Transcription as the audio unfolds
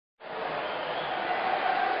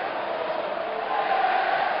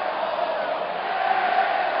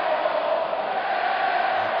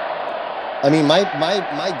I mean,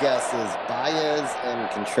 my guess is Baez and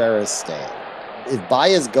Contreras stay. If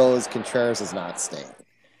Baez goes, Contreras is not staying.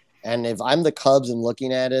 And if I'm the Cubs and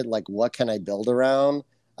looking at it, like, what can I build around?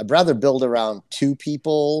 I'd rather build around two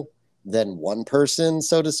people than one person,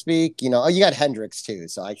 so to speak. Oh, you got Hendricks too,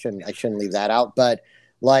 so I shouldn't leave that out. But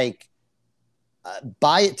like,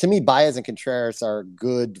 to me, Baez and Contreras are a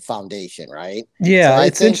good foundation, right? So Yeah, I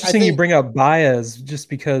it's think I interesting you think bring up Baez just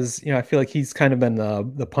because, I feel like he's kind of been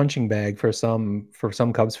the punching bag for some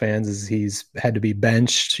Cubs fans is he's had to be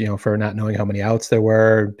benched, for not knowing how many outs there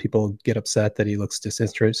were. People get upset that he looks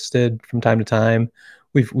disinterested from time to time.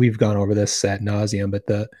 We've gone over this ad nauseum, but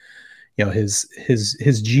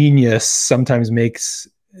his genius sometimes makes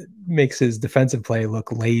his defensive play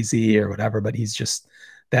look lazy or whatever, but he's just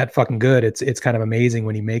that fucking good. It's kind of amazing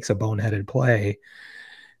when he makes a boneheaded play.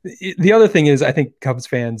 The other thing is, I think Cubs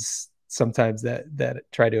fans sometimes that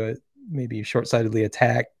try to maybe short-sightedly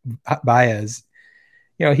attack Baez.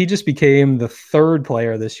 He just became the third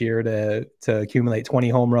player this year to accumulate 20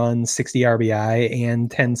 home runs, 60 RBI,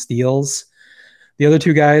 and 10 steals. The other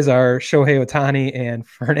two guys are Shohei Ohtani and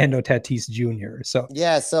Fernando Tatis Jr. So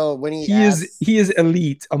yeah. So when he he is asks, he is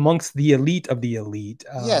elite amongst the elite of the elite.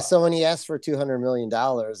 yeah, so when he asks for $200 million,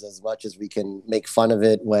 as much as we can make fun of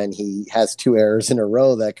it when he has two errors in a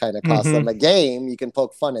row that kind of cost them Mhm. a game, you can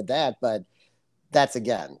poke fun at that. But that's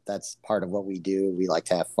part of what we do. We like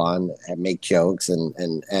to have fun and make jokes and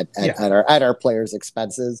Yeah, at our players'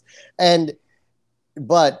 expenses. And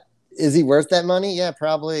but is he worth that money? Yeah,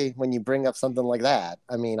 probably when you bring up something like that.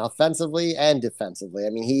 I mean, offensively and defensively. I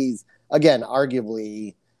mean, he's again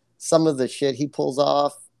arguably some of the shit he pulls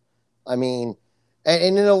off. I mean,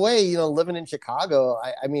 and in a way, living in Chicago,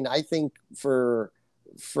 I mean, I think for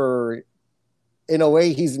in a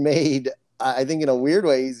way he's made. I think in a weird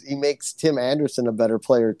way he makes Tim Anderson a better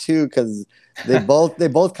player too because they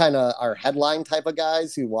both kind of are headline type of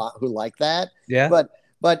guys who like that. yeah.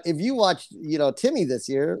 But if you watch Timmy this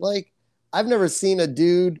year, like I've never seen a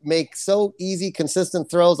dude make so easy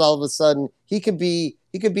consistent throws. All of a sudden he could be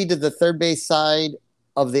to the third base side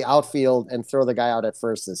of the outfield and throw the guy out at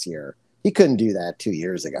first this year. He couldn't do that 2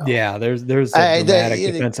 years ago. Yeah, there's a I, dramatic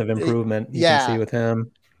the, defensive improvement you can see yeah, with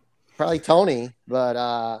him. probably Tony,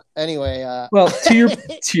 but anyway, Well,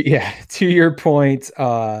 to your point,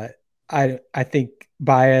 I think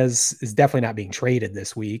Baez is definitely not being traded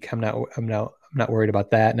this week. I'm not worried about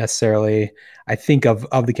that necessarily. I think of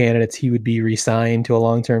the candidates, he would be re-signed to a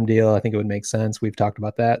long-term deal. I think it would make sense. We've talked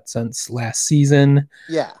about that since last season.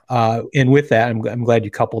 yeah, And with that, I'm glad you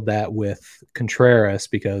coupled that with Contreras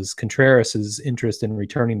because Contreras' interest in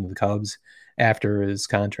returning to the Cubs after his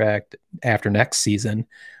contract after next season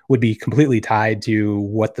would be completely tied to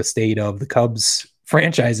what the state of the Cubs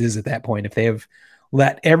franchise is at that point. If they have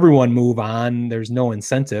let everyone move on, there's no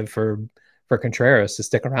incentive for Contreras to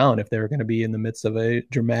stick around if they're going to be in the midst of a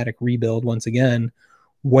dramatic rebuild once again.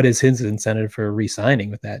 What is his incentive for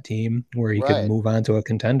re-signing with that team where he could right. move on to a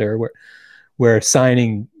contender where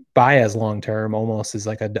signing Baez long term almost is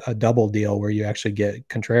like a double deal where you actually get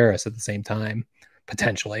Contreras at the same time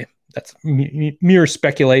potentially. That's mere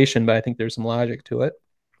speculation, but I think there's some logic to it.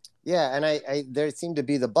 Yeah, and I there seem to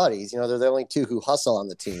be the buddies. They're the only two who hustle on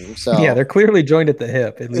the team. Yeah, So they're clearly joined at the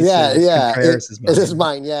hip, at least yeah, in yeah, Contreras' it is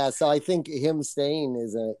mind. mine. Yeah, so I think him staying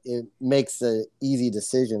it makes a easy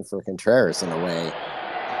decision for Contreras in a way.